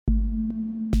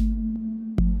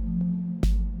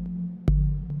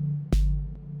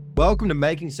Welcome to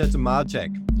Making Sense of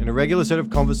MarTech, an irregular set of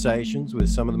conversations with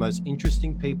some of the most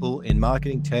interesting people in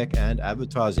marketing, tech, and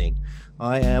advertising.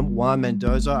 I am Juan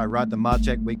Mendoza. I write the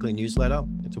MarTech weekly newsletter.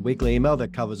 It's a weekly email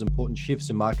that covers important shifts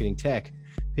in marketing tech.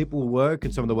 People who work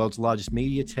in some of the world's largest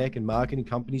media, tech, and marketing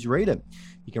companies read it.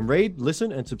 You can read,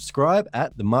 listen, and subscribe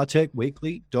at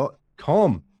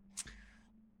themartechweekly.com.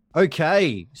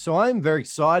 Okay, so I'm very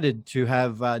excited to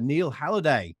have Neil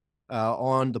Halliday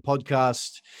on the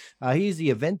podcast. He's the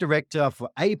event director for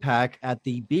APAC at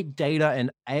the Big Data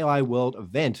and AI World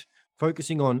event,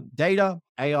 focusing on data,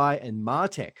 AI, and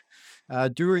MarTech.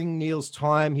 During Neil's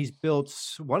time, he's built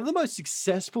one of the most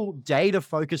successful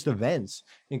data-focused events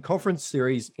in conference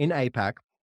series in APAC,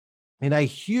 in a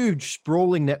huge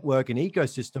sprawling network and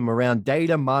ecosystem around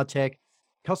data, MarTech,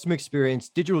 customer experience,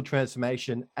 digital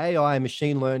transformation, AI,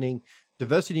 machine learning,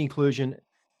 diversity, inclusion,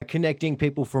 connecting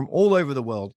people from all over the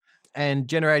world and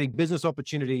generating business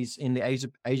opportunities in the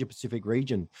Asia Pacific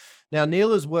region. Now,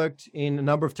 Neil has worked in a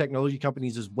number of technology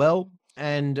companies as well.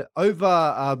 And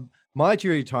over my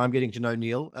period of time getting to know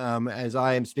Neil, as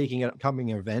I am speaking at an upcoming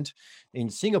event in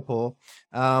Singapore,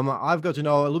 I've got to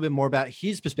know a little bit more about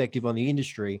his perspective on the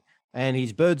industry and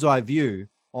his bird's eye view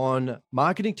on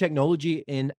marketing technology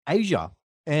in Asia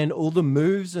and all the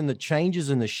moves and the changes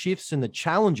and the shifts and the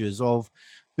challenges of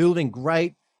building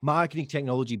great marketing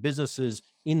technology businesses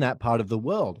in that part of the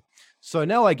world. So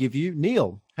now I give you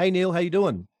Neil. Hey, Neil, how you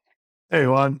doing? Hey,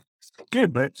 Juan.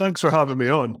 Good, mate. Thanks for having me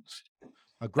on.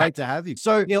 Great to have you.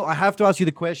 So, Neil, I have to ask you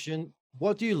the question,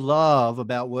 what do you love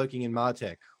about working in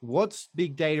MarTech? What's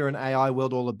big data and AI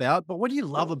world all about? But what do you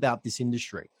love about this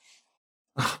industry?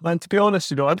 Man, to be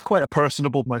honest, I'm quite a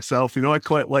personable myself. I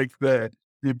quite like the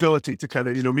ability to kind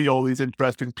of, meet all these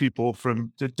interesting people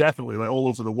from definitely like all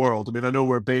over the world. I mean, I know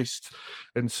we're based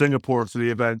in Singapore for the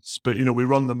events, but, we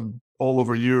run them all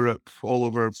over Europe, all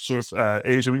over sort of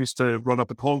Asia. We used to run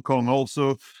up in Hong Kong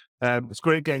also. It's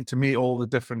great getting to meet all the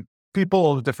different people,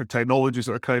 all the different technologies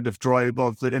that are kind of drive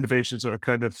of the innovations that are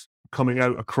kind of coming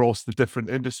out across the different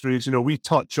industries. We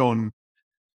touch on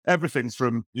everything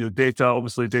from, data,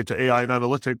 obviously data, AI and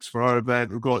analytics for our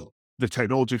event. We've got the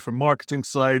technology from marketing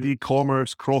side,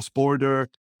 e-commerce, cross-border,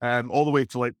 all the way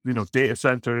to like, data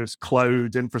centers,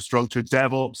 cloud, infrastructure,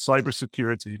 DevOps,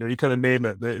 cybersecurity, you kind of name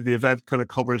it. The event kind of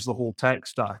covers the whole tech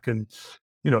stack. And,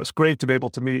 it's great to be able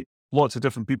to meet lots of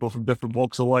different people from different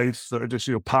walks of life that are just,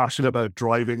 passionate about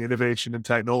driving innovation and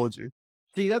technology.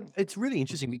 See, it's really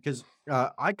interesting because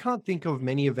I can't think of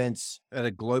many events at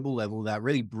a global level that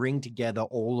really bring together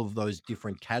all of those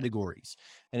different categories.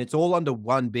 And it's all under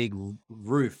one big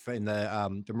roof in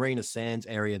the Marina Sands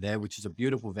area there, which is a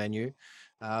beautiful venue.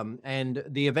 And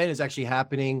the event is actually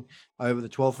happening over the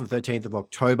 12th and 13th of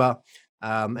October.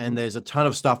 And there's a ton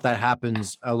of stuff that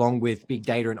happens along with Big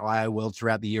Data and AI World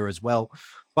throughout the year as well.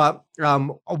 But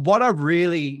what I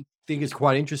really think is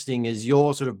quite interesting is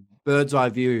your sort of bird's eye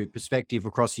view perspective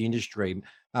across the industry,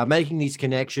 making these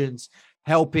connections,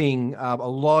 helping a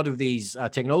lot of these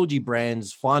technology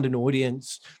brands find an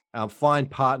audience,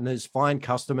 find partners, find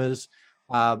customers,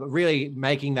 really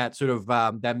making that sort of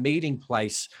that meeting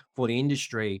place for the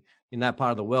industry in that part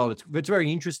of the world. It's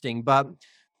very interesting. But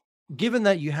given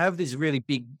that you have this really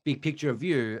big picture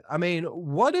view, I mean,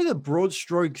 what are the broad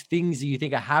stroke things that you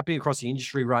think are happening across the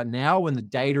industry right now in the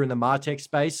data and the MarTech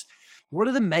space? What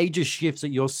are the major shifts that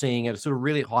you're seeing at a sort of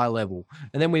really high level?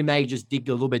 And then we may just dig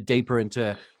a little bit deeper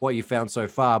into what you found so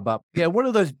far. But yeah, what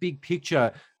are those big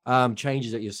picture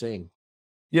changes that you're seeing?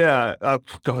 Yeah, God,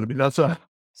 I mean, it's a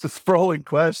sprawling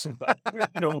question. But,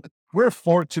 we're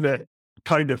fortunate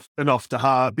kind of enough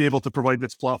to be able to provide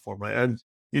this platform, right? And,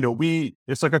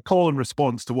 it's like a call and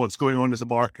response to what's going on as a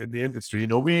market in the industry.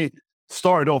 We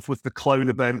started off with the cloud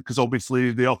event because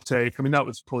obviously the uptake, I mean, that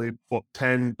was probably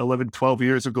 10, 11, 12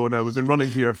 years ago now. We've been running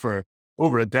here for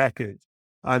over a decade.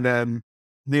 And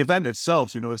the event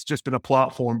itself, it's just been a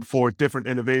platform for different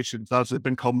innovations as they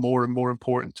become more and more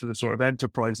important to the sort of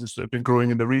enterprises that have been growing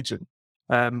in the region.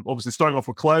 Obviously starting off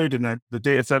with cloud and then the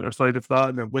data center side of that.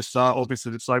 And then with that,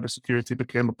 obviously the cybersecurity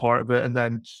became a part of it. And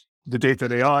then the data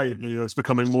and AI, it's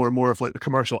becoming more and more of like the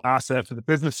commercial asset for the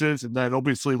businesses. And then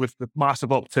obviously with the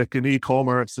massive uptick in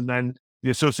e-commerce and then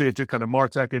the associated kind of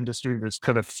MarTech industry that's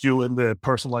kind of fueling the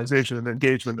personalization and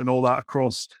engagement and all that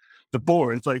across the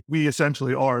board. It's like we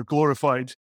essentially are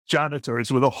glorified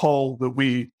janitors with a hall that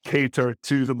we cater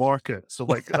to the market. So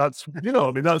like that's,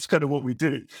 that's kind of what we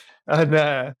do.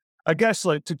 And I guess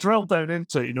like to drill down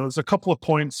into, there's a couple of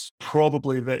points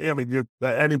probably that,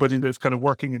 that anybody that's kind of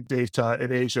working in data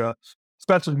in Asia,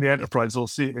 especially in the enterprise, will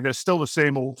see. I mean, there's still the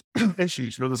same old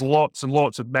issues. There's lots and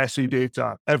lots of messy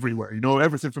data everywhere,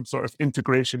 everything from sort of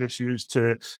integration issues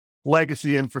to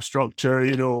legacy infrastructure,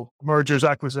 mergers,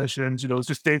 acquisitions, it's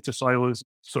just data silos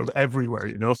sort of everywhere,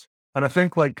 And I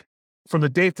think like from the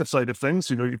data side of things,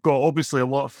 you've got obviously a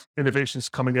lot of innovations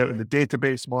coming out in the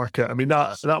database market. I mean,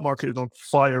 that market is on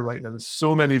fire right now. There's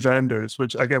so many vendors,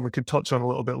 which again, we can touch on a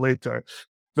little bit later.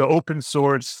 The open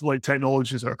source like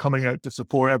technologies that are coming out to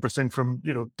support everything from,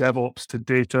 DevOps to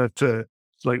data to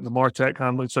like the MarTech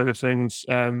handling side of things.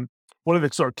 One of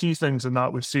the sort of key things in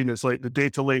that we've seen is like the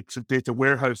data lakes and data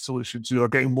warehouse solutions, are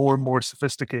getting more and more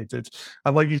sophisticated.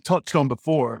 And like you touched on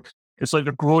before, it's like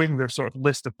they're growing their sort of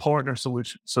list of partner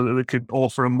solutions so that they could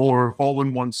offer a more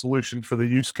all-in-one solution for the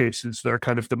use cases that are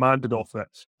kind of demanded of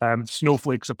it.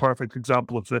 Snowflake's a perfect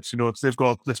example of this. If they've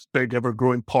got this big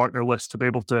ever-growing partner list to be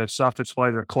able to satisfy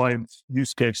their clients'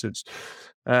 use cases.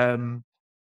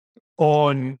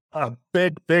 On a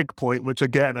big point, which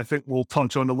again, I think we'll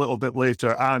touch on a little bit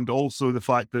later, and also the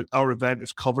fact that our event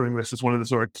is covering this as one of the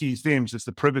sort of key themes is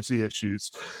the privacy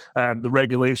issues and the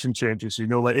regulation changes.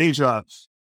 Like Asia,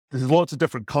 there's lots of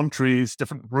different countries,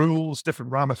 different rules, different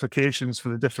ramifications for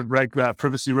the different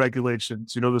privacy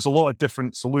regulations. There's a lot of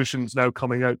different solutions now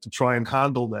coming out to try and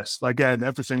handle this. Again,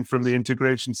 everything from the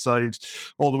integration side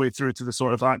all the way through to the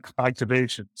sort of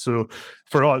activation. So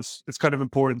for us, it's kind of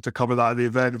important to cover that at the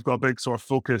event. We've got a big sort of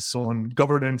focus on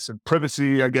governance and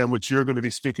privacy, again, which you're going to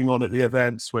be speaking on at the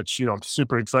events, which, I'm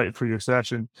super excited for your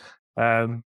session.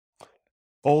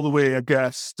 All the way, I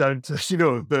guess, down to,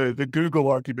 the Google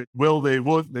argument. Will they,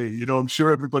 won't they? I'm sure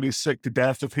everybody's sick to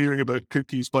death of hearing about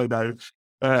cookies by now.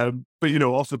 But,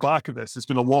 off the back of this, there's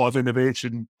been a lot of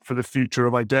innovation for the future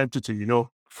of identity,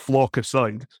 Flock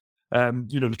aside.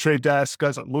 The Trade Desk,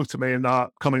 guys like Lotame and that,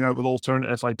 coming out with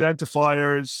alternative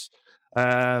identifiers.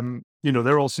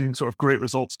 They're all seeing sort of great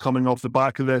results coming off the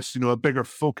back of this, a bigger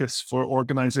focus for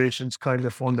organizations kind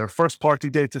of on their first party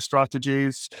data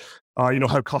strategies,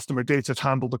 how customer data is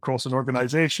handled across an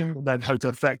organization, and then how to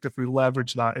effectively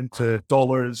leverage that into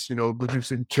dollars,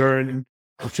 reducing churn,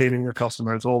 retaining your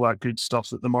customers, all that good stuff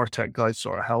that the MarTech guys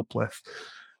sort of help with.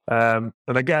 And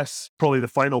I guess probably the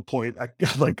final point,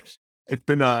 it's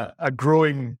been a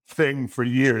growing thing for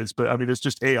years, but I mean, it's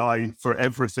just AI for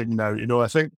everything now. I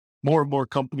think more and more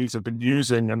companies have been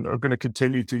using and are going to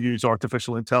continue to use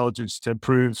artificial intelligence to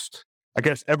improve, I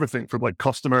guess, everything from like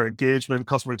customer engagement,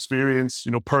 customer experience,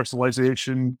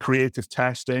 personalization, creative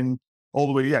testing, all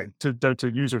the way, down to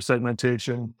user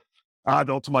segmentation, ad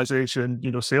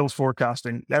optimization, sales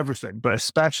forecasting, everything, but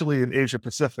especially in Asia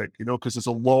Pacific, because there's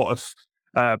a lot of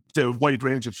the wide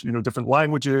range of, different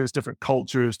languages, different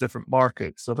cultures, different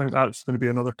markets. So I think that's going to be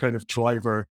another kind of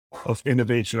driver of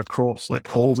innovation across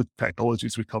like all the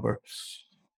technologies we cover.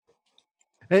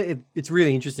 It's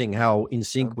really interesting how in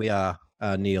sync we are,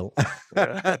 Neil.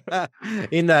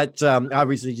 In that, I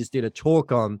recently just did a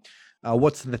talk on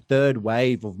what's the third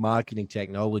wave of marketing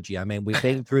technology. I mean, we've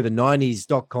been through the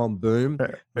 90s .com boom,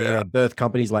 birth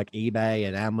companies like eBay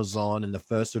and Amazon and the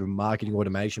first sort of marketing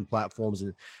automation platforms,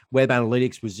 and web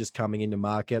analytics was just coming into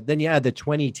market. Then you had the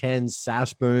 2010s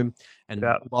SaaS boom and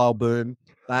mobile boom.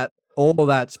 All of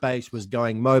that space was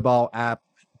going mobile app,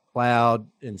 cloud,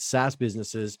 and SaaS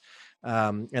businesses.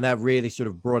 And that really sort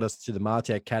of brought us to the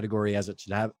MarTech category as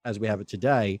we have it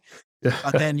today.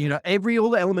 But then, all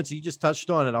the elements you just touched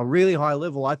on at a really high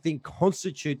level, I think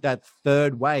constitute that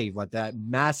third wave, like that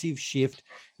massive shift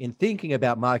in thinking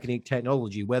about marketing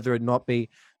technology, whether it not be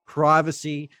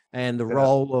privacy and the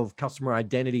role of customer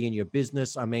identity in your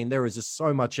business. I mean, there is just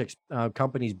so much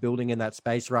companies building in that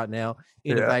space right now,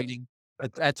 innovating.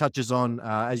 That touches on,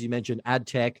 as you mentioned, ad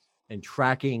tech and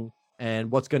tracking and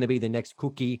what's going to be the next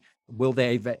cookie. Will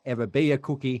there ever be a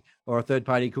cookie or a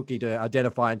third-party cookie to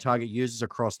identify and target users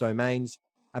across domains?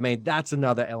 I mean, that's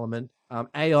another element.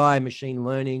 AI, machine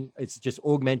learning, it's just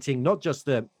augmenting not just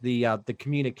the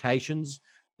communications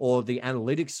or the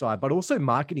analytics side, but also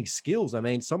marketing skills. I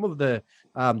mean, some of the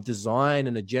design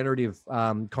and the generative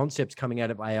concepts coming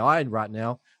out of AI right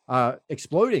now are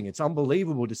exploding. It's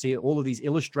unbelievable to see all of these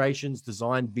illustrations,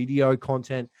 design, video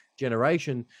content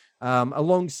generation,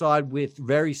 alongside with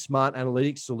very smart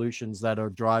analytics solutions that are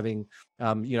driving,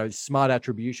 smart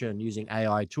attribution using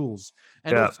AI tools.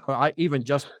 And also, even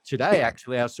just today,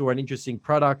 actually, I saw an interesting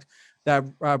product that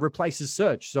replaces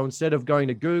search. So instead of going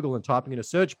to Google and typing in a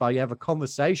search bar, you have a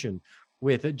conversation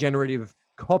with a generative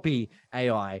copy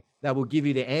AI that will give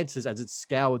you the answers as it's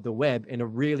scoured the web in a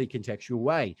really contextual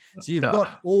way. So you've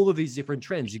got all of these different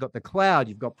trends. You've got the cloud,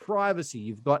 you've got privacy,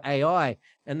 you've got AI,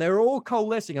 and they're all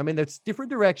coalescing. I mean, there's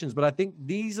different directions, but I think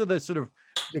these are the sort of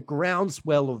the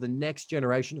groundswell of the next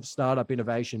generation of startup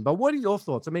innovation. But what are your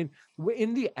thoughts? I mean, we're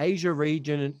in the Asia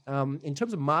region, in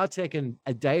terms of MarTech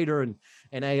and data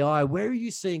and AI, where are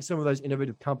you seeing some of those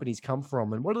innovative companies come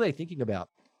from, and what are they thinking about?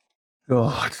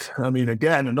 God, I mean,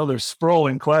 again, another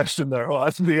sprawling question there. Well,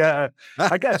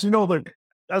 I guess, like,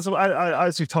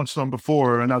 as you touched on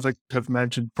before, and as I have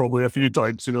mentioned probably a few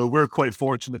times, we're quite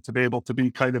fortunate to be able to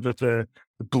be kind of at the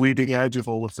bleeding edge of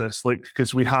all of this, like,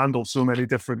 because we handle so many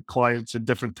different clients and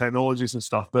different technologies and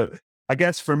stuff. But I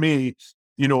guess for me,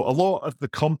 a lot of the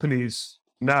companies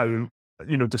now,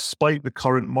 despite the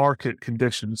current market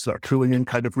conditions that are pulling in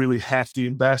kind of really hefty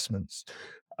investments,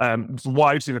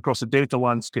 what I've seen across the data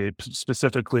landscape,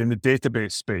 specifically in the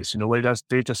database space, like that's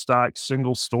DataStax,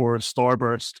 Single Store,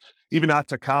 Starburst, even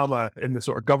Atacama in the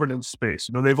sort of governance space,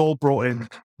 they've all brought in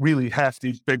really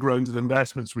hefty, big rounds of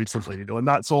investments recently, and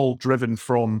that's all driven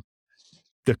from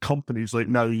the companies like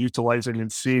now utilizing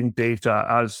and seeing data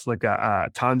as like a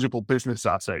tangible business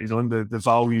asset, and the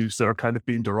values that are kind of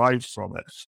being derived from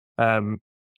it.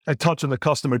 I touch on the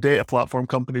customer data platform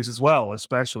companies as well,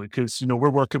 especially because, we're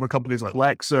working with companies like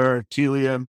Lexer,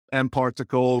 Telium,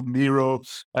 mParticle, Miro,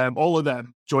 all of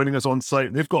them joining us on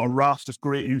site. They've got a raft of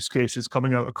great use cases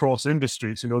coming out across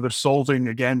industries. They're solving,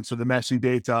 again, for the messy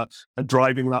data and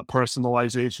driving that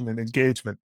personalization and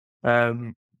engagement.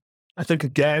 I think,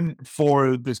 again,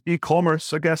 for this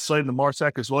e-commerce, I guess, side of the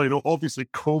MarTech as well, obviously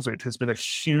COVID has been a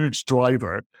huge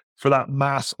driver for that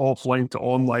mass offline to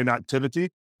online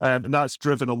activity. And that's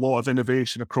driven a lot of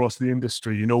innovation across the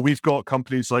industry. We've got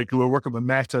companies like, we're working with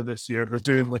Meta this year, who are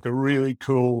doing like a really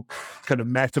cool kind of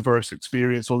metaverse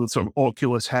experience, all the sort of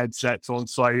Oculus headsets on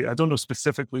site. I don't know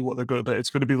specifically what they're going to, but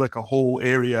it's going to be like a whole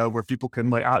area where people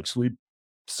can like actually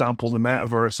sample the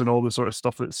metaverse and all the sort of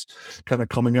stuff that's kind of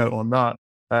coming out on that.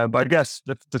 But I guess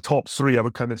the top three, I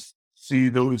would kind of see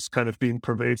those kind of being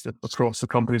pervasive across the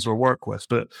companies we work with.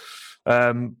 But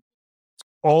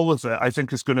all of it, I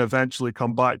think, is going to eventually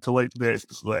come back to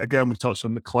again, we touched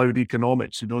on the cloud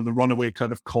economics, the runaway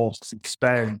kind of costs and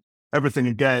spend, everything,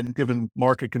 again, given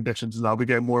market conditions now, we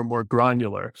get more and more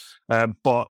granular.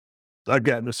 But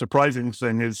again, the surprising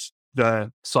thing is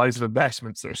the size of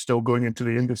investments that are still going into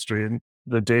the industry and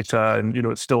the data. And,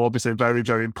 it's still obviously a very,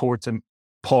 very important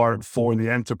part for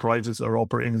the enterprises that are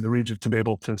operating in the region to be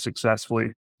able to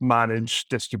successfully manage,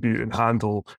 distribute, and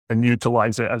handle and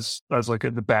utilize it as like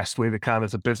the best way they can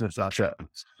as a business asset.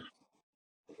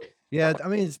 Yeah, I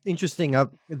mean, it's interesting.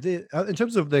 In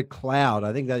terms of the cloud,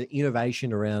 I think that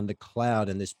innovation around the cloud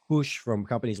and this push from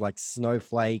companies like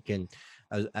Snowflake and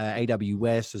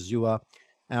AWS, Azure,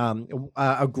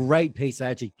 a great piece that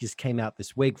actually just came out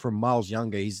this week from Miles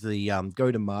Younger. He's the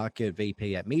go-to-market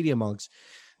VP at MediaMonks.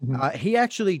 He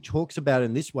actually talks about it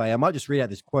in this way. I might just read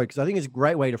out this quote because I think it's a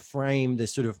great way to frame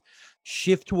this sort of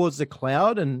shift towards the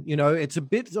cloud. And, it's a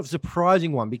bit of a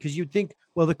surprising one because you'd think,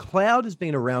 well, the cloud has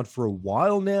been around for a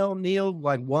while now, Neil.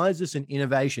 Like, why is this an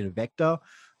innovation vector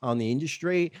on the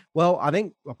industry? Well, I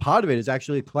think a part of it is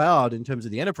actually cloud in terms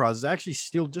of the enterprise is actually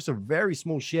still just a very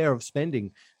small share of spending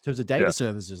in terms of data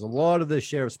services. A lot of the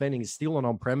share of spending is still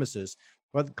on premises.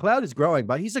 But the cloud is growing.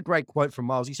 But here's a great quote from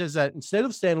Miles. He says that instead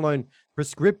of standalone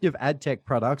prescriptive ad tech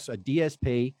products, a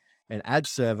DSP, an ad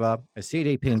server, a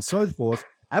CDP, and so forth,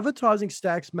 advertising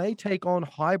stacks may take on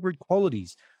hybrid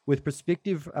qualities with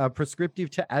prescriptive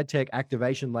to ad tech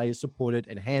activation layers supported,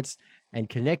 enhanced, and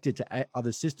connected to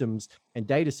other systems and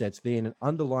data sets via an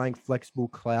underlying flexible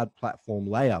cloud platform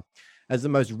layer. As the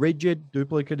most rigid,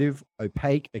 duplicative,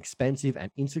 opaque, expensive,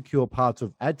 and insecure parts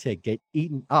of ad tech get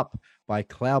eaten up by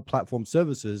cloud platform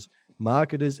services,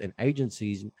 marketers and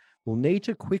agencies will need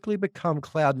to quickly become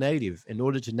cloud native in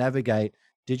order to navigate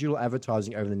digital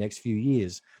advertising over the next few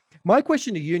years. My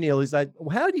question to you, Neil, is that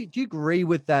do you agree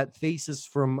with that thesis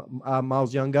from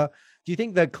Miles Younger? Do you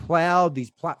think the cloud, these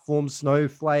platforms,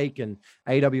 Snowflake and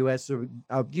AWS,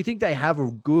 do you think they have a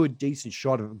good, decent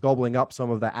shot of gobbling up some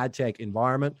of the ad tech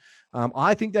environment?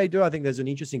 I think they do. I think there's an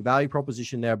interesting value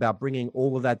proposition there about bringing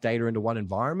all of that data into one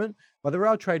environment, but there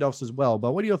are trade-offs as well.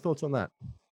 But what are your thoughts on that?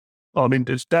 I mean,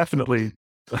 it's definitely,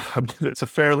 it's a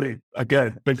fairly,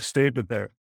 again, big statement there.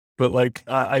 But like,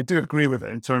 I do agree with it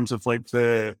in terms of like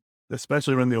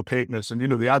especially around the opaqueness. And,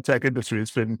 the ad tech industry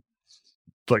has been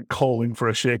like calling for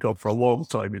a shakeup for a long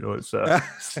time. It's a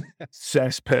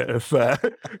cesspit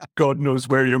of God knows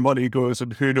where your money goes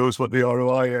and who knows what the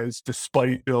ROI is,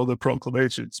 despite all the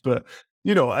proclamations. But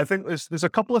I think there's a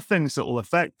couple of things that will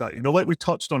affect that, like we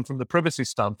touched on from the privacy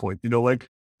standpoint, like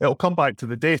it'll come back to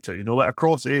the data, like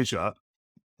across Asia,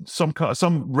 some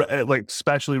like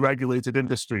specially regulated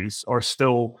industries are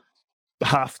still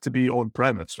have to be on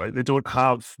premise, right? They don't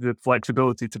have the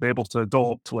flexibility to be able to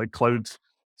adopt like cloud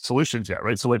solutions yet,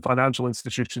 right? So like financial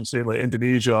institutions, say like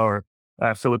Indonesia or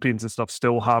Philippines and stuff,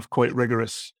 still have quite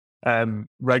rigorous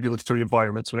regulatory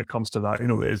environments when it comes to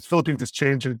that. Philippines is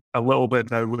changing a little bit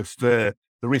now with the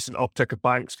recent uptick of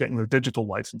banks getting their digital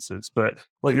licenses. But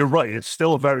like you're right, it's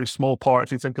still a very small part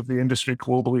if you think of the industry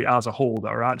globally as a whole that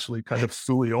are actually kind of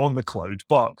fully on the cloud.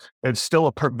 But it's still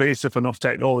a pervasive enough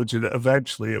technology that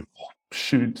eventually it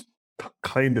should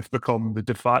kind of become the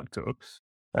de facto,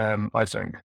 I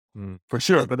think. For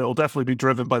sure, but it'll definitely be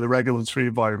driven by the regulatory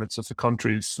environments of the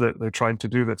countries that they're trying to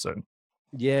do this in.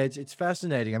 Yeah, it's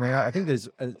fascinating. I mean, I think there's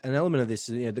an element of this,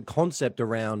 the concept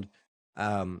around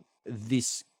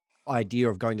this idea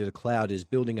of going to the cloud is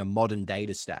building a modern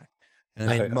data stack. And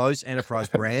I mean, most enterprise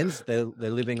brands, they're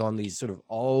living on these sort of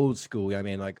old school, I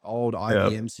mean, like old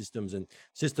IBM systems and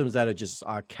systems that are just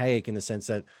archaic in the sense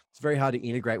that it's very hard to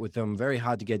integrate with them, very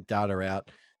hard to get data out.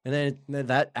 And then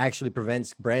that actually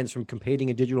prevents brands from competing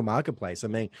in digital marketplace. I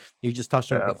mean, you just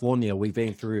touched on it before, Neil. We've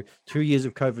been through 2 years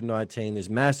of COVID-19. There's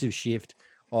massive shift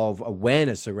of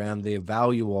awareness around the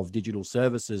value of digital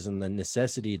services and the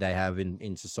necessity they have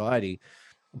in society.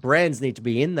 Brands need to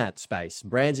be in that space.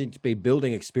 Brands need to be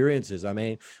building experiences. I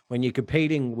mean, when you're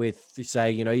competing with,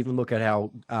 say, even look at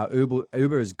how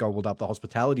Uber has gobbled up the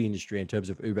hospitality industry in terms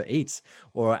of Uber Eats,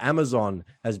 or Amazon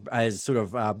has sort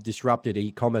of disrupted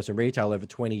e-commerce and retail over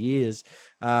 20 years.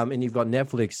 And you've got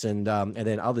Netflix and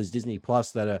then others, Disney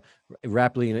Plus, that are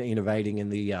rapidly innovating in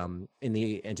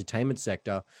the entertainment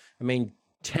sector. I mean,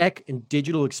 tech and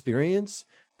digital experience,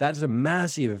 that's a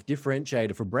massive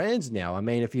differentiator for brands now. I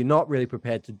mean, if you're not really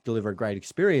prepared to deliver a great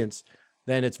experience,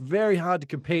 then it's very hard to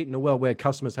compete in a world where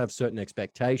customers have certain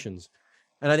expectations.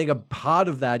 And I think a part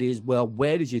of that is, well,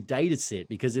 where does your data sit?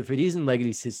 Because if it is in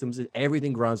legacy systems,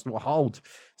 everything grinds to a halt.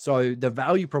 So the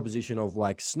value proposition of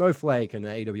like Snowflake and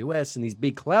AWS and these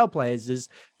big cloud players is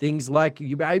things like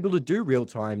you're able to do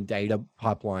real-time data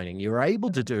pipelining. You're able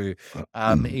to do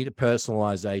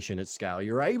personalization at scale.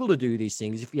 You're able to do these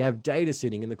things if you have data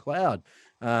sitting in the cloud.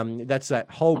 That's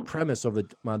that whole premise of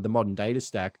the modern data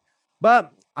stack.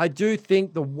 But I do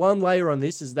think the one layer on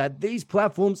this is that these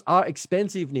platforms are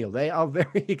expensive, Neil. They are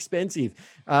very expensive.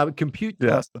 Compute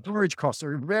costs, storage costs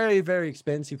are very, very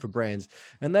expensive for brands.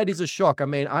 And that is a shock. I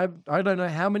mean, I don't know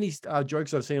how many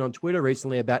jokes I've seen on Twitter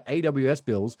recently about AWS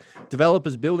bills,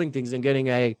 developers building things and getting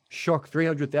a shock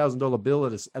 $300,000 bill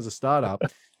as a startup.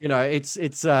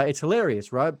 It's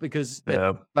hilarious, right? Because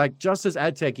like just as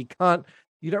ad tech,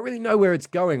 you don't really know where it's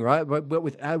going, right? But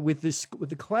with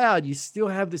the cloud, you still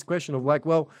have this question of like,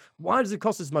 well, why does it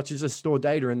cost as much as just store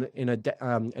data in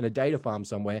a data farm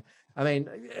somewhere? I mean,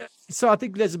 so I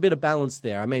think there's a bit of balance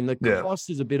there. I mean, the cost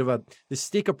is a bit of the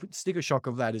sticker shock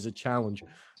of that is a challenge,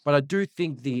 but I do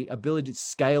think the ability to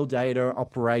scale data,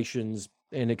 operations,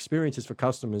 and experiences for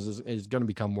customers is going to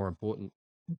become more important.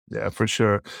 Yeah, for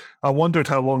sure. I wondered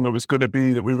how long it was going to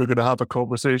be that we were going to have a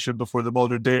conversation before the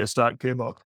modern data stack came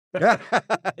up. Yeah.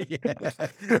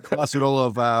 Plus it all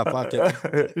of fuck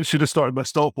it. You should have started my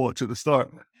stopwatch at the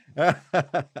start.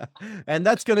 And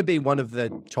that's going to be one of the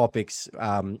topics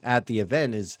at the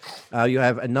event is you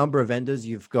have a number of vendors.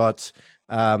 You've got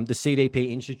the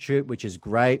CDP Institute, which is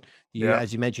great.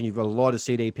 As you mentioned, you've got a lot of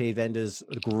CDP vendors,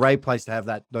 a great place to have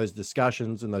those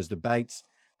discussions and those debates.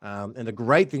 And the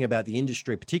great thing about the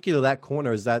industry, particularly that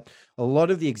corner, is that a lot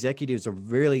of the executives are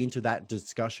really into that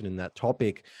discussion and that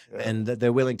topic, and that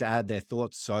they're willing to add their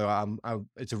thoughts. So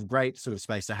it's a great sort of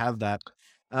space to have that.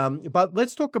 But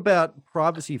let's talk about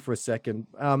privacy for a second.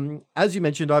 As you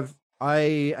mentioned,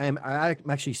 I'm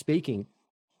actually speaking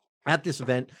at this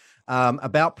event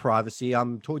about privacy.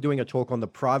 I'm doing a talk on the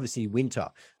privacy winter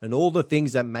and all the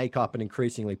things that make up an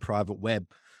increasingly private web.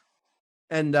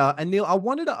 And Neil, I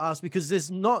wanted to ask, because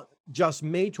there's not just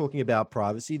me talking about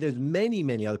privacy, there's many,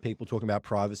 many other people talking about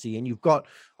privacy, and you've got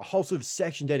a whole sort of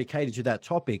section dedicated to that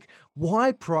topic.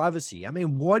 Why privacy? I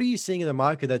mean, what are you seeing in the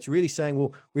market that's really saying,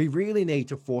 well, we really need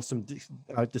to force some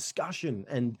discussion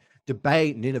and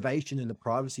debate and innovation in the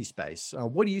privacy space?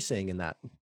 What are you seeing in that?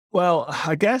 Well,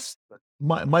 I guess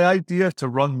my idea to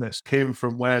run this came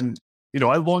from when,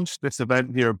 I launched this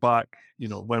event here back,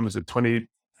 when was it,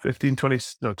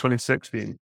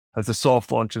 2016 as a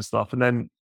soft launch and stuff, and then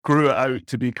grew it out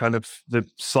to be kind of the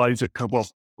size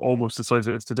almost the size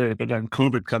it is today, but then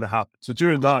COVID kind of happened. So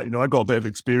during that, I got a bit of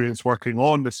experience working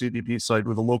on the CDP side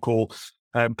with a local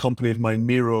company of mine,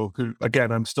 Miro, who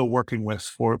again I'm still working with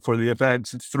for the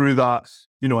events. And through that,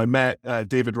 I met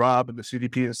David Rabb and the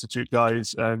CDP Institute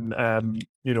guys, and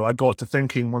I got to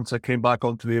thinking once I came back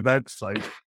onto the event side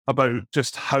about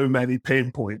just how many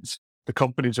pain points the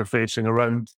companies are facing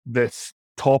around this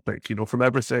topic. From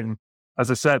everything, as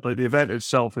I said, like the event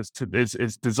itself is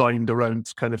designed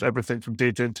around kind of everything from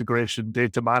data integration,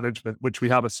 data management, which we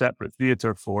have a separate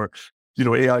theater for,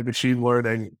 AI, machine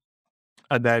learning.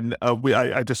 And then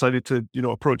I decided to,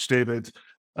 approach David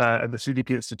and the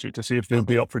CDP Institute to see if they'd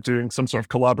be up for doing some sort of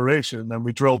collaboration. And then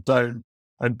we drilled down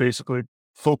and basically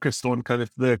focused on kind of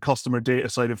the customer data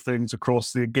side of things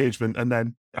across the engagement, and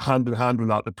then hand in hand with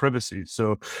that, the privacy.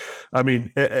 So, I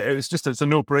mean, it's a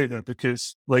no-brainer,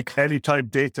 because like anytime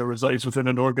data resides within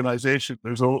an organization,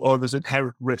 there's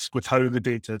inherent risk with how the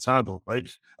data is handled, right?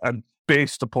 And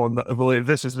based upon that, well,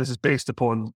 this is based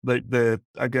upon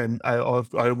again,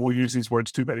 I will use these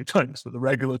words too many times, but the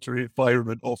regulatory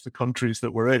environment of the countries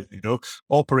that we're in,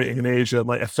 operating in Asia,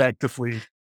 like effectively,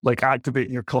 like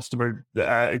activating your customer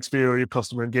experience, your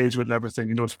customer engagement and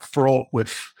everything, it's fraught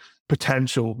with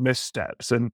potential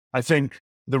missteps. And I think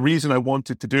the reason I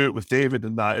wanted to do it with David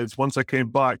and that is once I came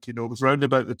back, it was around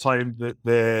about the time that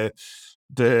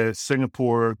the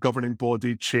Singapore governing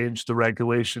body changed the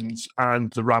regulations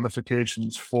and the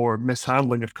ramifications for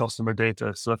mishandling of customer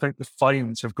data. So I think the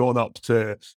fines have gone up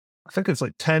to, I think it's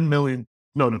like 10 million.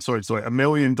 No, sorry, $1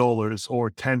 million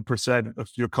or 10% of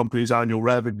your company's annual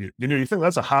revenue. You think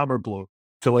that's a hammer blow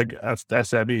to like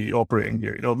SME operating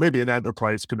here. Maybe an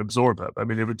enterprise could absorb it. I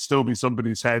mean, it would still be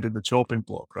somebody's head in the chopping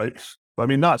block, right? But I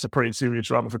mean, that's a pretty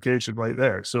serious ramification right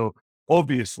there. So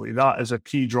obviously that is a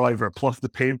key driver, plus the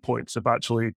pain points of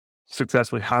actually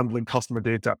successfully handling customer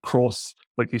data across,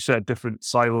 like you said, different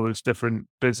silos, different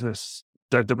business,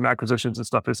 different acquisitions and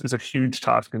stuff is a huge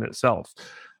task in itself.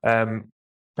 And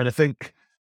I think,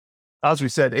 as we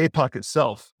said, APAC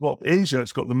itself, well, Asia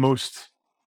has got the most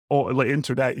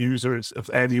internet users of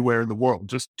anywhere in the world,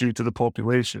 just due to the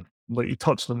population. Like you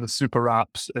touched on the super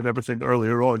apps and everything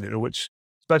earlier on, which,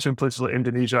 especially in places like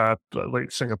Indonesia,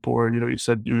 like Singapore, you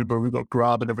said Uber, we've got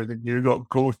Grab and everything. You've got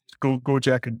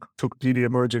Gojek and Tokopedia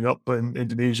merging up in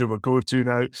Indonesia with GoTo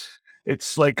now.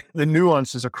 It's like the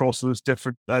nuances across those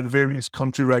different various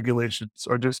country regulations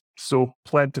are just so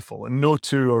plentiful, and no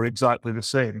two are exactly the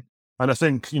same. And I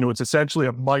think, it's essentially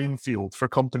a minefield for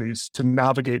companies to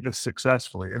navigate this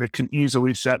successfully, and it can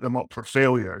easily set them up for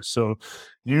failure. So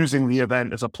using the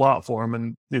event as a platform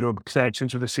and,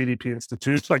 connections with the CDP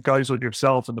Institute, like guys like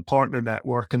yourself and the partner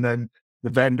network, and then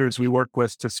the vendors we work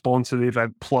with to sponsor the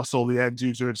event, plus all the end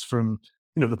users from,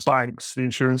 the banks, the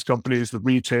insurance companies, the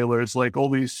retailers, like all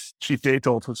these chief data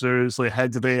officers, like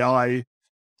heads of AI,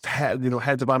 heads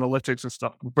of analytics and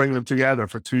stuff, bring them together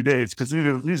for 2 days, because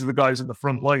these are the guys in the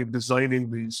front line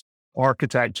designing these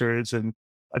architectures and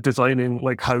designing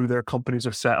like how their companies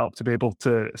are set up to be able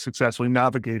to successfully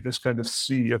navigate this kind of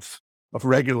sea of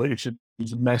regulation,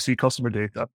 messy customer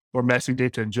data or messy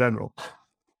data in general.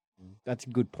 That's a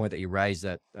good point that you raised,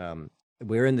 that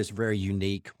we're in this very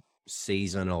unique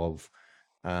season of,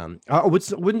 I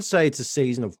wouldn't say it's a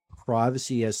season of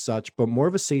privacy as such, but more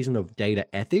of a season of data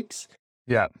ethics.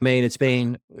 Yeah. I mean, it's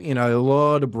been, a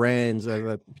lot of brands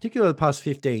over, particularly the past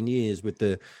 15 years with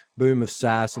the boom of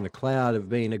SaaS and the cloud, have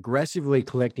been aggressively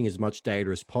collecting as much data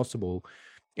as possible.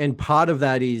 And part of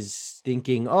that is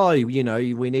thinking,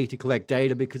 we need to collect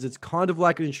data because it's kind of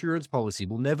like an insurance policy.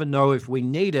 We'll never know if we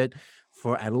need it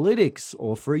for analytics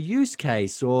or for a use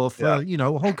case or for,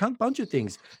 a whole bunch of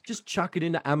things. Just chuck it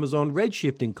into Amazon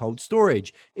Redshift in cold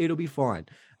storage. It'll be fine.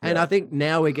 And I think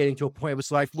now we're getting to a point where it's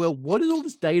like, well, what is all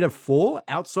this data for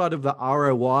outside of the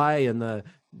ROI and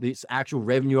these actual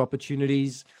revenue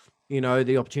opportunities,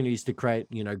 the opportunities to create,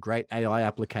 great AI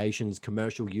applications,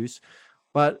 commercial use.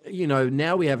 But,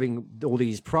 now we're having all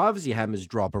these privacy hammers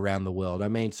drop around the world. I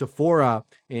mean, Sephora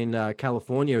in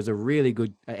California is a really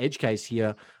good edge case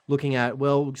here, looking at,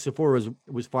 well, Sephora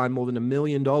was fined more than $1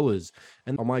 million.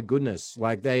 And oh my goodness,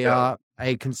 like they are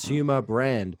a consumer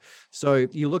brand. So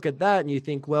you look at that and you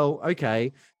think, well,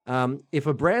 okay, if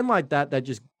a brand like that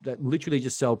literally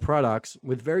just sell products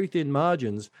with very thin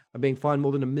margins are being fined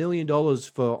more than $1 million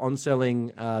for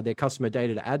on-selling their customer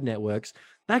data to ad networks,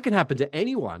 that can happen to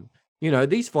anyone.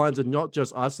 These fines are not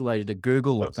just isolated to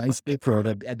Google or Facebook or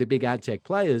the big ad tech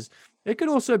players. It could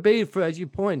also be for, as you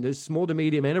point, there's small to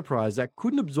medium enterprise that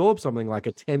couldn't absorb something like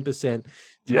a 10%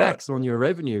 tax on your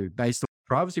revenue based on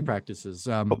privacy practices.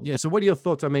 So what are your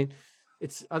thoughts? I mean,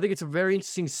 I think it's a very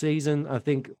interesting season, I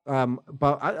think,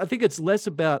 but I think it's less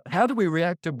about how do we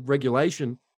react to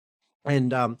regulation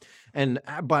and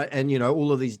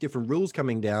all of these different rules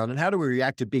coming down, and how do we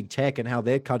react to big tech and how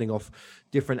they're cutting off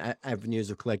different avenues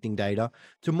of collecting data,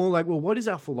 to more like, well, what is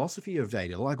our philosophy of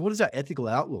data? Like, what is our ethical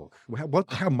outlook? What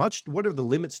are the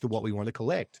limits to what we want to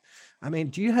collect? I mean,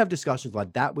 do you have discussions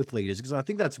like that with leaders? Because I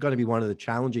think that's going to be one of the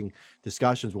challenging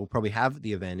discussions we'll probably have at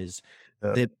the event, is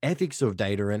the ethics of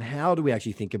data and how do we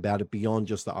actually think about it beyond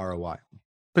just the ROI.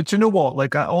 But you know what,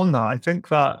 like on that, I think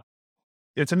that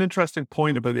it's an interesting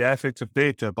point about the ethics of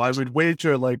data, but I would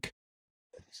wager like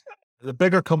the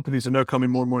bigger companies are now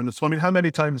coming more and more in this. I mean, how many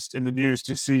times in the news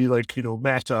do you see like,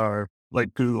 Meta or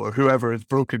like Google or whoever has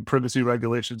broken privacy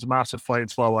regulations, massive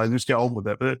fines, blah, blah, and just get on with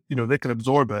it. But, they can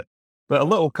absorb it. But a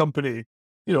little company,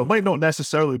 might not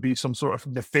necessarily be some sort of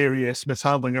nefarious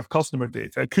mishandling of customer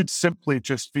data. It could simply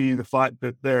just be the fact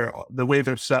that the way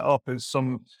they're set up is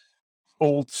some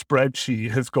old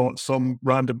spreadsheet has got some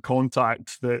random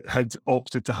contact that had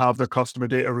opted to have their customer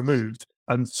data removed,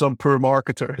 and some poor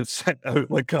marketer has sent out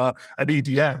like an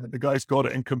EDM, and the guy's got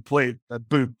it in complaint, and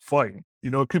boom, fine.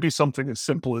 It could be something as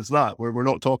simple as that, where we're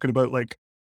not talking about like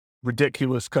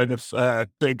ridiculous kind of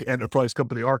big enterprise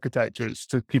company architectures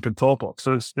to keep in top of.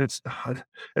 So it's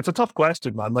a tough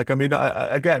question, man. Like, I mean,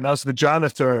 again, as the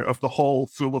janitor of the hall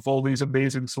full of all these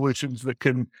amazing solutions that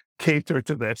can cater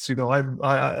to this,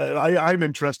 I'm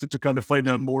interested to kind of find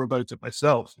out more about it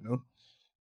myself.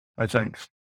 I think.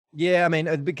 Yeah, I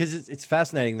mean, because it's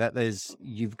fascinating that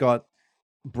you've got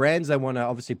brands that want to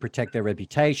obviously protect their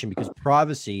reputation, because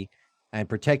privacy and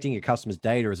protecting your customers'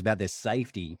 data is about their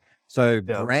safety. So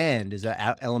brand is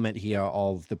an element here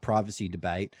of the privacy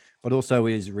debate, but also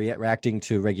is reacting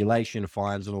to regulation,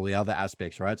 fines, and all the other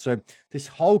aspects, right? So this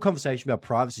whole conversation about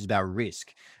privacy is about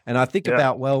risk. And I think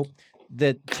about, well,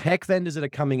 the tech vendors that are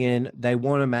coming in, they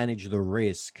want to manage the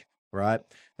risk, right?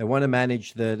 They want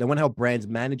to help brands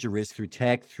manage a risk through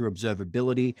tech, through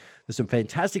observability. There's some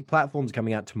fantastic platforms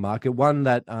coming out to market. One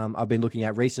that I've been looking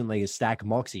at recently is Stack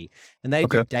Moxie, and they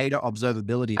do data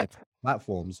observability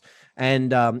platforms,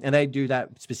 and they do that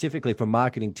specifically for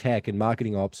marketing tech and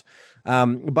marketing ops.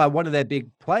 But one of their big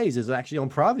plays is actually on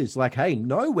privacy. It's like, hey,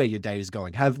 know where your data is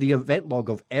going. Have the event log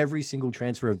of every single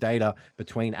transfer of data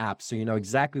between apps, so you know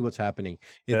exactly what's happening.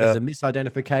 If there's a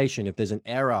misidentification, if there's an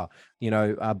error,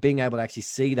 being able to actually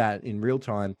see that in real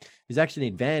time is actually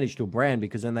an advantage to a brand,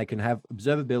 because then they can have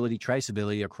observability,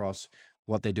 traceability across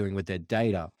what they're doing with their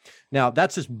data. Now,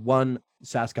 that's just one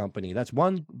SaaS company. That's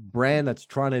one brand that's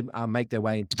trying to make their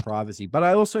way into privacy. But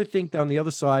I also think that on the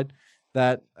other side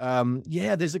that,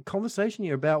 there's a conversation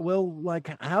here about, well, like,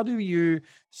 how do you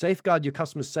safeguard your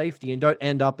customer safety and don't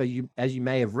end up, as you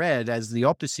may have read, as the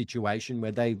Optus situation,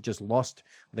 where they've just lost,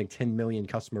 I think, 10 million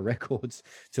customer records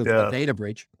to the data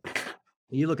breach.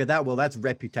 You look at that, well, that's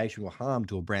reputational harm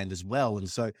to a brand as well. And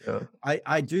so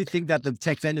I do think that the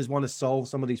tech vendors want to solve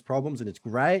some of these problems, and it's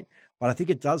great, but I think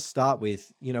it does start with,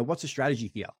 what's the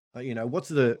strategy here? What's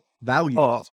the value?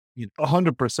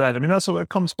 100%. I mean, that's what it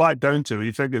comes back down to.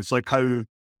 You think it's like how,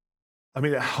 I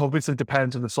mean, it obviously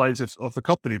depends on the size of the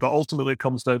company, but ultimately it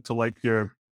comes down to like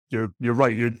you're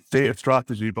right, your data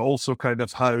strategy, but also kind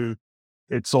of how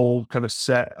it's all kind of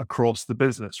set across the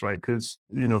business, right? Because,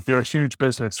 if you're a huge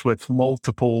business with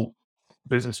multiple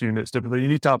business units, you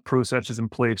need to have processes in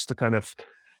place to kind of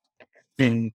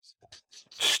be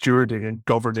stewarding and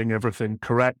governing everything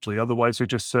correctly. Otherwise, you're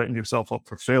just setting yourself up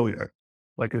for failure.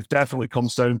 Like, it definitely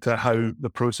comes down to how the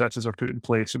processes are put in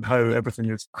place and how everything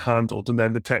is handled. And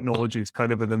then the technology is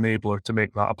kind of an enabler to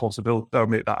make that a possibility or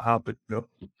make that happen.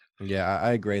 Yeah,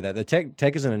 I agree that the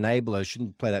tech as an enabler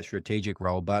shouldn't play that strategic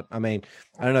role. But I mean,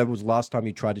 I don't know, it was last time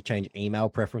you tried to change email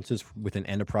preferences with an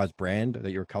enterprise brand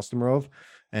that you're a customer of.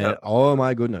 And oh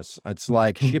my goodness, it's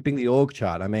like shipping the org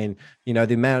chart. I mean,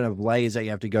 the amount of layers that you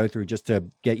have to go through just to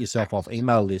get yourself off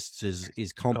email lists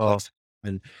is complex.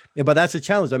 But that's a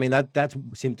challenge. I mean, that's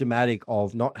symptomatic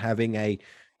of not having a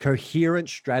coherent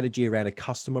strategy around a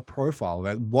customer profile.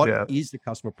 Right? What is the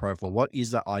customer profile? What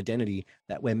is the identity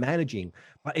that we're managing?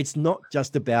 But it's not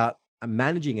just about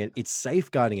managing it, it's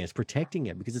safeguarding it, it's protecting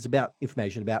it, because it's about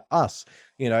information about us.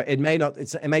 It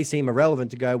may seem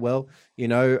irrelevant to go, well,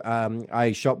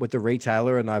 I shop with the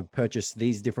retailer and I've purchased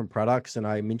these different products and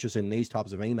I'm interested in these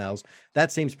types of emails.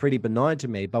 That seems pretty benign to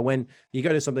me. But when you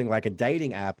go to something like a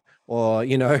dating app, or,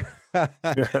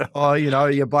 or,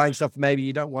 you're buying stuff maybe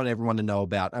you don't want everyone to know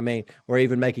about. I mean, or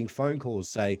even making phone calls,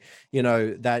 say,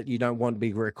 that you don't want to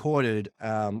be recorded,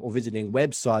 or visiting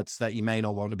websites that you may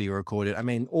not want to be recorded. I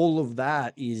mean, all of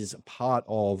that is part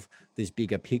of this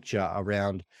bigger picture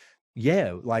around,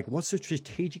 like, what's the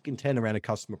strategic intent around a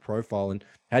customer profile, and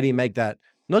how do you make that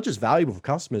not just valuable for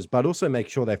customers, but also make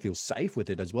sure they feel safe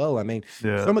with it as well. I mean,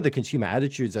 Yeah. some of the consumer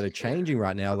attitudes that are changing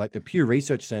right now, like the Pew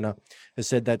Research Center has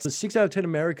said that 6 out of 10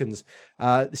 Americans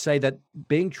say that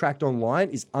being tracked online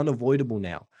is unavoidable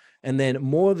now. And then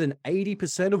more than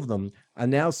 80% of them are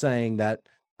now saying that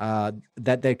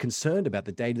that they're concerned about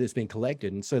the data that's being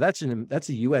collected. And so that's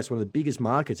the US, one of the biggest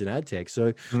markets in ad tech.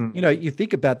 So, you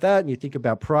think about that and you think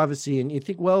about privacy and you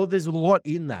think, well, there's a lot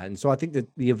in that. And so I think that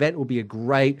the event will be a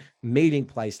great meeting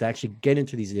place to actually get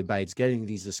into these debates, get into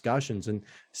these discussions, and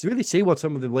to really see what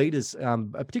some of the leaders,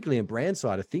 particularly in brand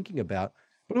side, are thinking about,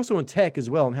 but also in tech as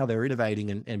well, and how they're innovating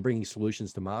and bringing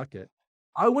solutions to market.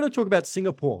 I want to talk about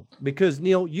Singapore because,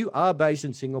 Neil, you are based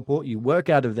in Singapore. You work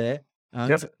out of there.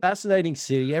 It's a fascinating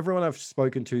city. Everyone I've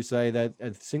spoken to say that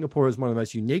Singapore is one of the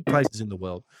most unique places in the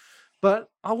world. But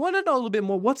I want to know a little bit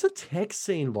more. What's the tech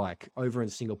scene like over in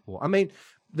Singapore? I mean,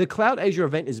 the Cloud Asia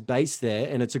event is based there,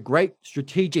 and it's a great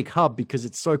strategic hub because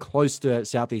it's so close to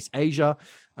Southeast Asia.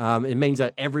 It means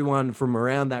that everyone from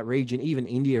around that region, even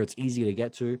India, it's easy to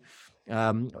get to.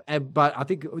 But I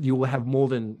think you will have more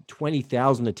than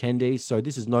 20,000 attendees. So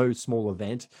this is no small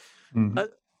event.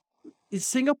 Is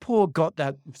Singapore got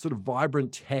that sort of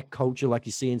vibrant tech culture like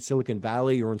you see in Silicon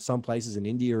Valley or in some places in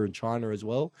India or in China as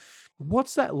well?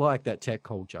 What's that like, that tech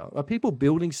culture? Are people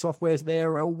building softwares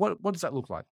there, or what does that look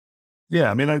like? Yeah,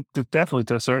 I mean, definitely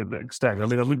to a certain extent. I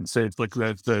mean, I wouldn't say it's like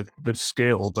the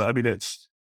scale, but I mean, it's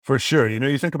for sure.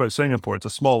 You think about Singapore, it's a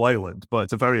small island, but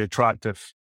it's a very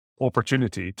attractive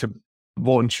opportunity to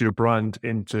launch your brand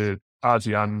into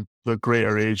ASEAN, the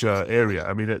greater Asia area.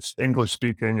 I mean, it's English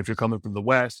speaking. If you're coming from the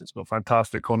West, it's got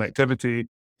fantastic connectivity.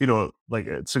 Like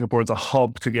Singapore is a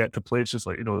hub to get to places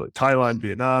like, like Thailand,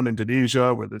 Vietnam,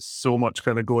 Indonesia, where there's so much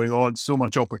kind of going on, so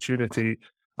much opportunity.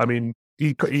 I mean,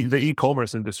 the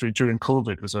e-commerce industry during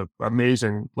COVID was an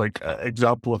amazing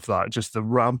example of that. Just the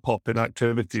ramp up in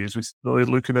activities. We're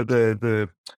looking at the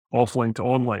offline to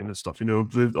online and stuff.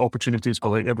 The opportunities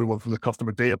for everyone from the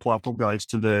customer data platform guys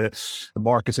to the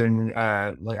marketing,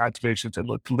 activations, and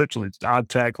literally ad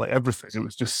tech, everything. It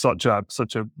was just such a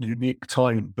unique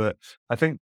time. But I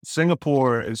think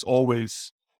Singapore is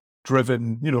always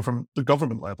driven, from the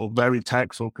government level, very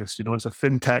tech focused. It's a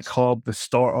fintech hub. The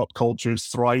startup culture is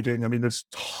thriving. I mean, there's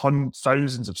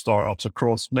thousands of startups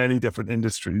across many different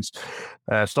industries.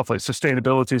 Stuff like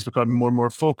sustainability is becoming more and more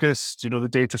focused. The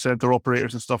data center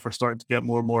operators and stuff are starting to get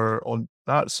more and more on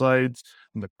that side.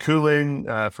 And the cooling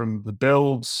from the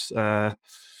builds. God,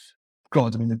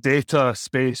 I mean, the data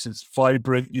space is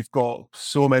vibrant. You've got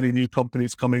so many new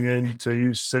companies coming in to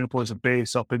use Singapore as a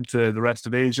base up into the rest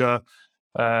of Asia.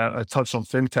 I touched on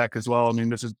fintech as well. I mean,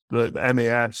 this is the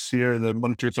MAS here, the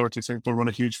Monetary Authority of Singapore, run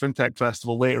a huge fintech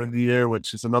festival later in the year,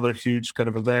 which is another huge kind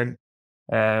of event,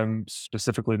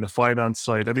 specifically in the finance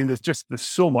side. I mean, there's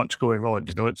so much going on.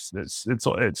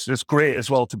 It's great as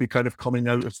well to be kind of coming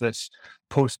out of this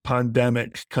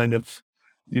post-pandemic kind of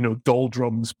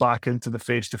doldrums back into the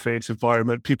face-to-face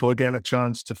environment. People are getting a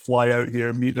chance to fly out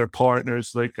here, meet their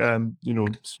partners,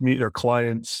 meet their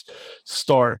clients,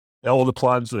 start all the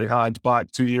plans that they had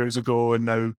back 2 years ago and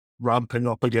now ramping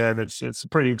up again. It's a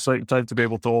pretty exciting time to be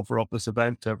able to offer up this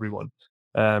event to everyone.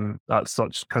 At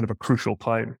such kind of a crucial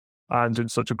time and in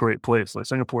such a great place.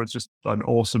 Singapore is just an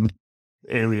awesome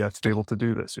area to be able to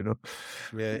do this,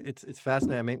 Yeah, it's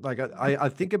fascinating. I mean, I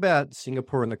think about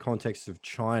Singapore in the context of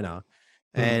China.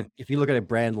 And if you look at a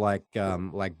brand like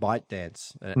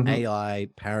ByteDance, an AI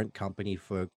parent company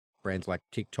for brands like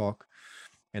TikTok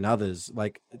and others,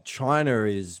 China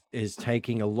is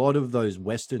taking a lot of those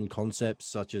Western concepts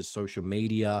such as social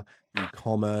media,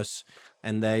 e-commerce,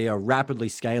 and they are rapidly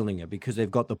scaling it because they've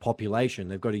got the population,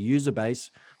 they've got a user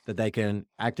base that they can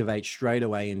activate straight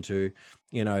away into.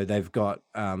 They've got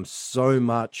so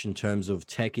much in terms of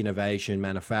tech innovation,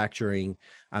 manufacturing.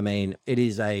 I mean, it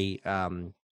is a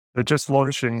they're just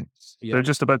launching. Yeah. They're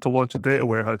just about to launch a data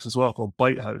warehouse as well called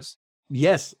ByteHouse.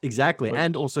 Yes, exactly,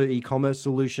 and also e-commerce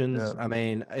solutions. Yeah. I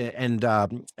mean, and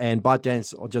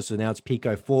ByteDance just announced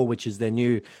Pico 4, which is their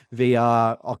new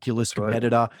VR Oculus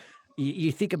competitor. Right.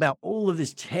 You think about all of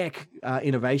this tech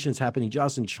innovations happening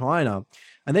just in China.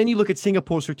 And then you look at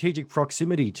Singapore's strategic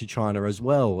proximity to China as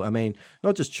well. I mean,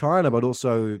 not just China, but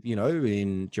also,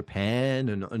 in Japan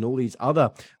and all these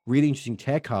other really interesting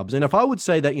tech hubs. And if I would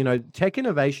say that, tech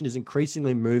innovation is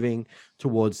increasingly moving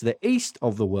towards the east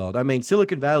of the world. I mean,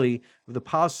 Silicon Valley, for the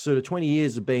past sort of 20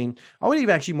 years have been, I would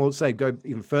even actually more say go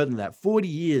even further than that, 40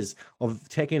 years of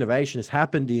tech innovation has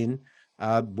happened in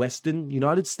Western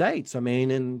United States. I mean,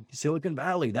 in Silicon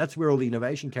Valley, that's where all the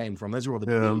innovation came from. That's where all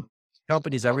the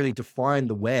companies that really define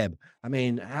the web. I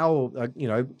mean, how,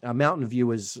 Mountain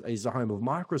View is the home of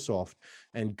Microsoft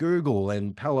and Google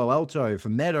and Palo Alto for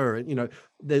Meta.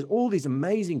 There's all these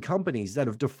amazing companies that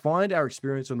have defined our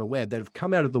experience on the web that have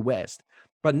come out of the West.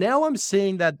 But now I'm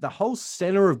seeing that the whole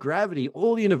center of gravity,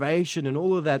 all the innovation and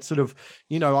all of that sort of,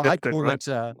 I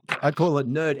call it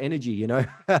nerd energy,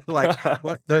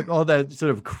 like all the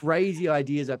sort of crazy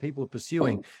ideas that people are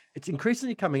pursuing. It's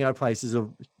increasingly coming out of places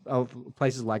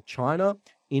places like China,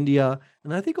 India,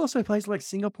 and I think also places like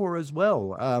Singapore as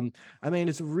well. I mean,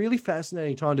 it's a really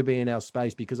fascinating time to be in our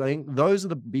space because I think those are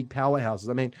the big powerhouses.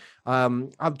 I mean,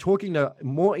 I'm talking to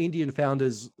more Indian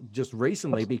founders just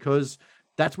recently because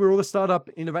that's where all the startup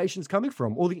innovations coming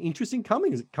from. All the interesting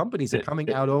companies are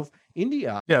coming out of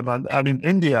India. Yeah, man. I mean,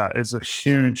 India is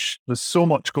there's so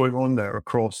much going on there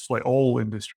across like all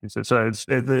industries. It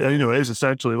is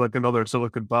essentially like another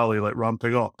Silicon Valley, like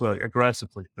ramping up like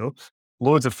aggressively,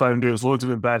 loads of founders, loads of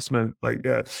investment, like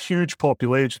huge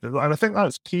population. And I think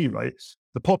that's key, right?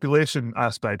 The population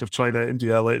aspect of China,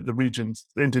 India, like the regions,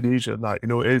 Indonesia, and that,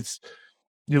 is,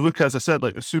 you look, as I said,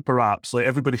 like the super apps, like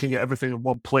everybody can get everything in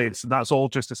one place, and that's all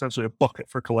just essentially a bucket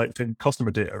for collecting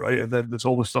customer data, right? And then there's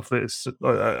all the stuff that is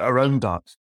around that.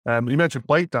 You mentioned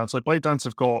ByteDance. Like ByteDance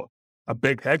have got a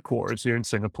big headquarters here in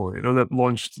Singapore, that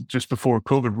launched just before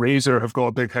COVID. Razer have got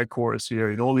a big headquarters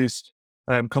here. All these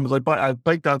companies like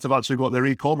ByteDance have actually got their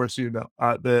e-commerce unit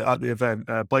at the event,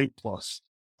 Byte Plus.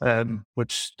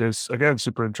 Which is, again,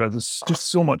 super interesting. There's just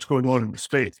so much going on in the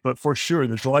space, but for sure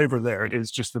the driver there is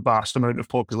just the vast amount of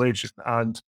population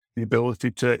and the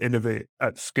ability to innovate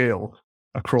at scale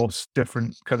across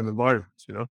different kind of environments,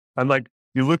 and like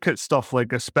you look at stuff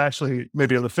like, especially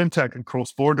maybe on the fintech and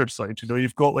cross-border side,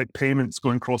 you've got like payments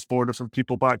going cross-border from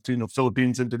people back to,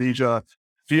 Philippines, Indonesia,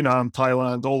 Vietnam,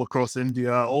 Thailand, all across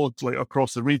India, all like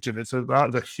across the region. That's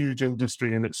a huge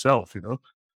industry in itself,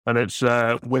 And it's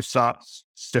with that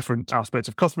different aspects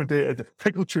of customer data, the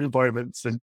regulatory environments,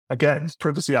 and again,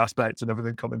 privacy aspects and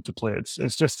everything come into play.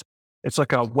 It's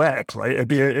like a web, right? It'd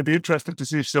be interesting to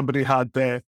see if somebody had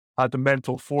the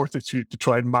mental fortitude to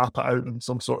try and map it out in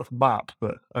some sort of map,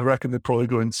 but I reckon they'd probably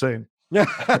go insane. Yeah,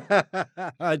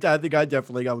 I think I'd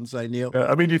definitely go insane, Neil.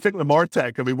 I mean, you think the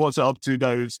MarTech, what's it up to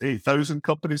now? Is 8,000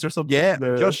 companies or something? Yeah,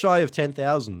 just shy of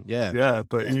 10,000. Yeah. Yeah,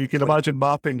 but you can imagine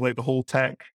mapping like the whole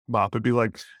tech map. It'd be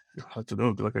like, I don't know,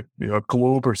 it'd be like a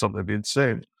globe or something. It'd be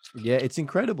insane. Yeah, it's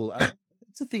incredible.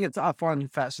 It's the thing that I find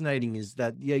fascinating is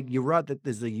that, you're right that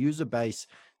there's the user base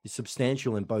is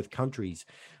substantial in both countries.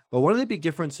 But one of the big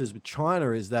differences with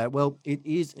China is that, well, it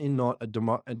is not a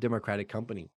democratic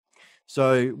company.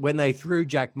 So when they threw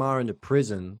Jack Ma into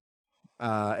prison,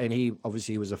 and he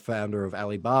obviously was a founder of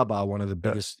Alibaba, one of the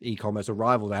biggest e-commerce, a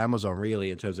rival to Amazon,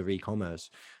 really, in terms of e-commerce.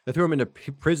 They threw him into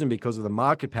prison because of the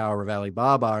market power of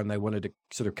Alibaba, and they wanted to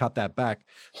sort of cut that back.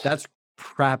 That's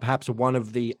perhaps one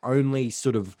of the only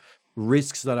sort of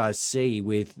risks that I see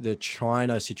with the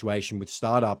China situation with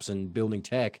startups and building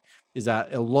tech, is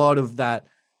that a lot of that,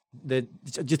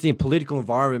 just the political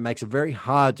environment makes it very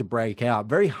hard to break out,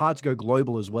 very hard to go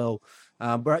global as well.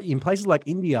 But in places like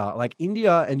India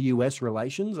and US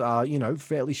relations are,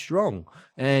 fairly strong.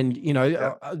 And,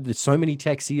 there's so many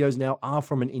tech CEOs now are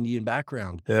from an Indian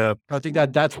background. Yeah. I think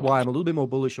that's why I'm a little bit more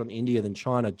bullish on India than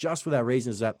China, just for that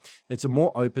reason, is that it's a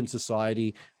more open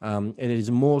society, and it is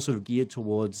more sort of geared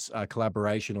towards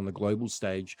collaboration on the global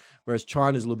stage, whereas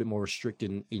China is a little bit more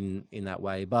restricted in that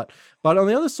way. But on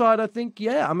the other side, I think,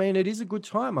 it is a good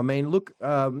time. I mean, look,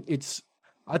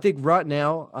 I think right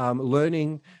now,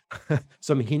 learning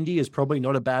some Hindi is probably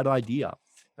not a bad idea.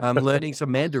 Learning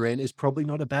some Mandarin is probably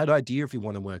not a bad idea if you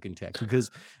want to work in tech, because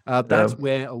that's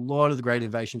where a lot of the great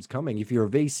innovation is coming. If you're a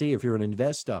VC, if you're an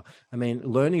investor,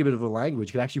 learning a bit of a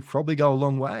language could actually probably go a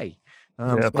long way.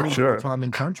 For sure. Time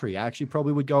in country actually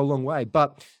probably would go a long way.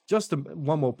 But just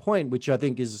one more point, which I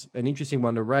think is an interesting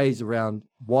one to raise around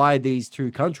why these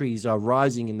two countries are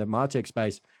rising in the MarTech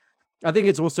space. I think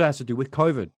it also has to do with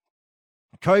COVID.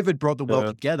 COVID brought the world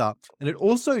together, and it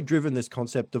also driven this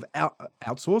concept of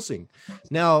outsourcing.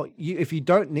 Now, if you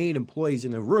don't need employees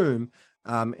in a room,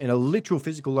 in a literal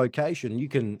physical location, you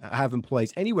can have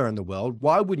employees anywhere in the world.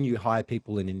 Why wouldn't you hire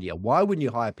people in India? Why wouldn't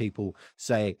you hire people,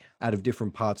 say, out of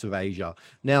different parts of Asia?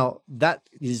 Now, that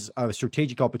is a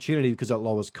strategic opportunity because it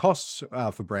lowers costs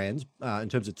for brands in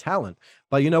terms of talent.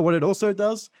 But you know what it also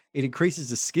does? It increases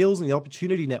the skills and the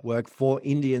opportunity network for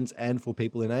Indians and for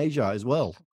people in Asia as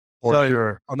well.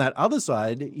 On that other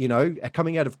side,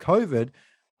 coming out of COVID,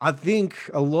 I think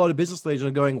a lot of business leaders are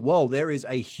going, well, there is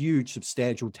a huge,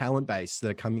 substantial talent base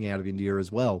that are coming out of India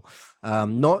as well.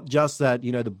 Not just that,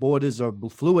 the borders are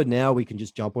fluid now. We can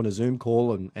just jump on a Zoom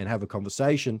call and have a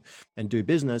conversation and do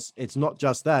business. It's not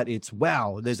just that. It's,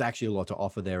 wow, there's actually a lot to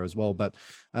offer there as well. But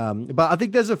I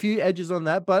think there's a few edges on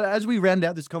that. But as we round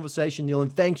out this conversation, Neil,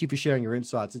 and thank you for sharing your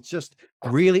insights. It's just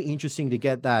really interesting to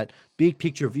get that big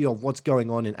picture view of what's going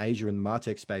on in Asia and the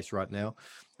MarTech space right now.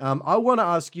 I want to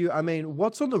ask you,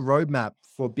 what's on the roadmap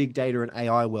for big data and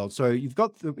AI world? So you've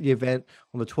got the event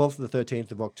on the 12th and the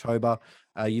 13th of October.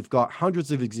 You've got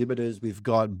hundreds of exhibitors. We've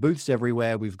got booths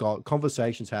everywhere. We've got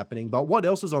conversations happening. But what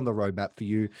else is on the roadmap for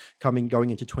you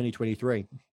going into 2023?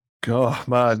 Oh,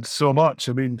 man, so much.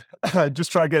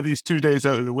 Just try to get these 2 days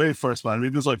out of the way first, man.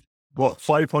 There's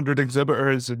 500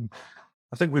 exhibitors, and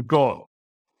I think we've got,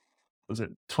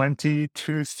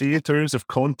 22 theaters of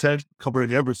content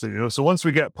covering everything, So once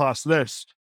we get past this,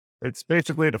 it's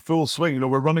basically at a full swing.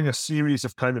 We're running a series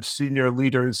of kind of senior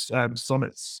leaders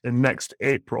summits in next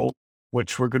April,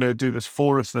 which we're going to do. There's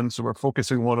 4 of them. So we're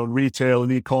focusing one on retail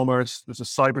and e-commerce. There's a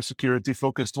cybersecurity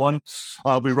focused one.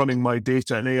 I'll be running my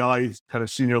data and AI kind of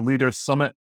senior leaders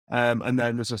summit. And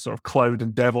then there's a sort of cloud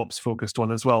and DevOps focused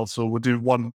one as well. So we'll do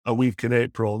one a week in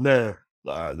April.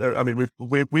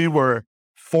 We were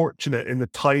fortunate in the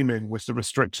timing with the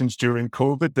restrictions during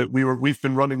COVID that we've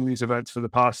been running these events for the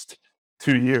past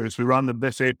 2 years. We ran them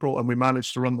this April and we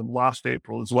managed to run them last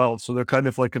April as well. So they're kind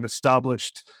of like an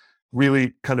established,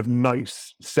 really kind of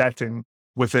nice setting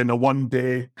within a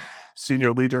 1-day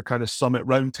senior leader kind of summit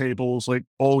roundtables, like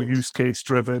all use case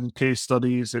driven case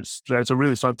studies. It's a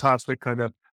really fantastic kind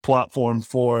of platform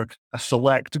for a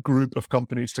select group of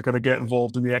companies to kind of get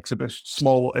involved in the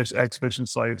small exhibition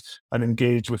side and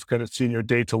engage with kind of senior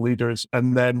data leaders.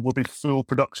 And then we'll be full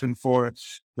production for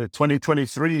the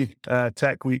 2023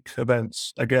 Tech Week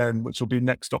events again, which will be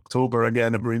next October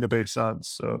again at Marina Bay Sands.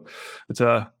 So it's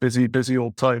a busy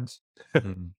old times.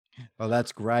 Well,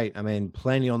 that's great.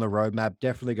 Plenty on the roadmap.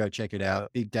 Definitely go check it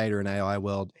out. Big data and AI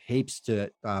world, heaps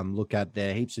to look at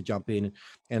there, heaps to jump in.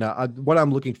 And what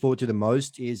I'm looking forward to the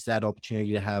most is that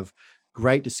opportunity to have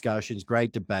great discussions,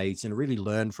 great debates, and really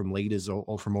learn from leaders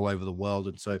all from all over the world.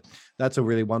 And so that's a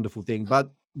really wonderful thing.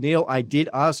 But Neil, I did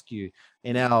ask you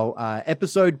in our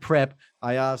episode prep,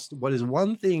 I asked, what is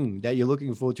one thing that you're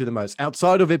looking forward to the most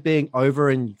outside of it being over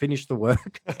and finish the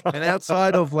work and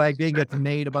outside of being able to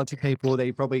meet a bunch of people that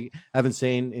you probably haven't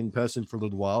seen in person for a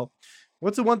little while?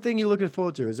 What's the one thing you're looking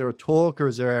forward to? Is there a talk or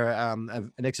is there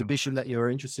an exhibition that you're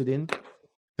interested in?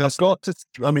 I've got to,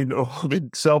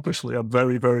 selfishly, I'm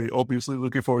very, very obviously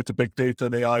looking forward to big data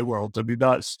and AI world.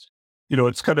 That's,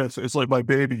 it's like my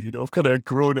baby, I've kind of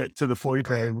grown it to the point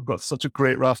where we've got such a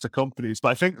great raft of companies. But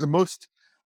I think the most,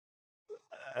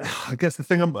 the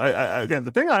thing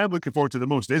I am looking forward to the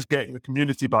most is getting the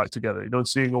community back together,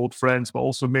 seeing old friends, but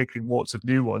also making lots of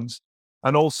new ones.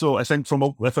 And also, I think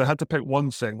if I had to pick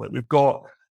one thing, we've got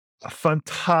a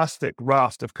fantastic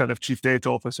raft of kind of chief data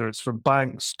officers from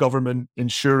banks, government,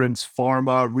 insurance,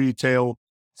 pharma, retail,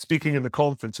 speaking in the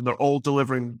conference, and they're all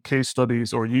delivering case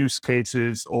studies or use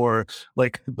cases or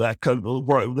they're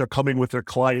coming with their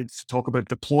clients to talk about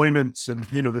deployments. And,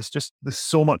 there's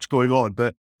so much going on.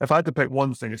 But if I had to pick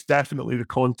one thing, it's definitely the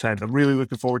content. I'm really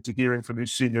looking forward to hearing from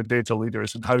these senior data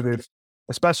leaders and how they've,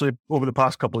 especially over the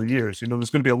past couple of years, there's going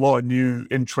to be a lot of new,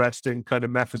 interesting kind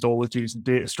of methodologies and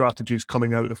data strategies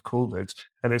coming out of COVID.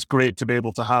 And it's great to be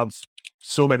able to have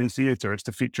so many theaters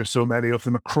to feature so many of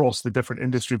them across the different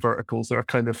industry verticals that are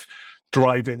kind of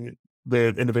driving the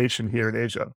innovation here in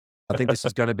Asia. I think this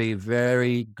is going to be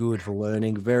very good for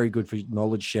learning, very good for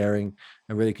knowledge sharing,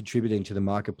 and really contributing to the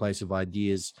marketplace of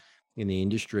ideas in the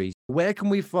industry. Where can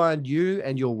we find you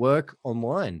and your work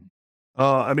online?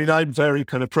 I'm very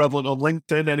kind of prevalent on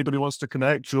LinkedIn. Anybody wants to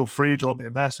connect, feel free, drop me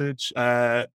a message.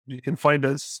 You can find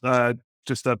us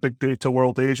just at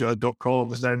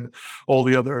bigdataworldasia.com, and then all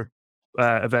the other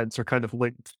events are kind of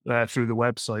linked through the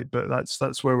website. But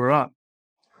that's where we're at.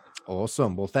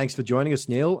 Awesome. Well, thanks for joining us,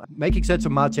 Neil. Making Sense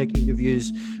of MarTech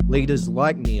interviews leaders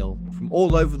like Neil from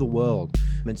all over the world.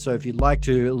 And so if you'd like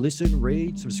to listen,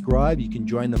 read, subscribe, you can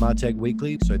join the MarTech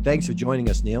Weekly. So thanks for joining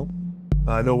us, Neil.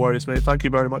 No worries, mate. Thank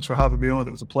you very much for having me on.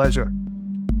 It was a pleasure.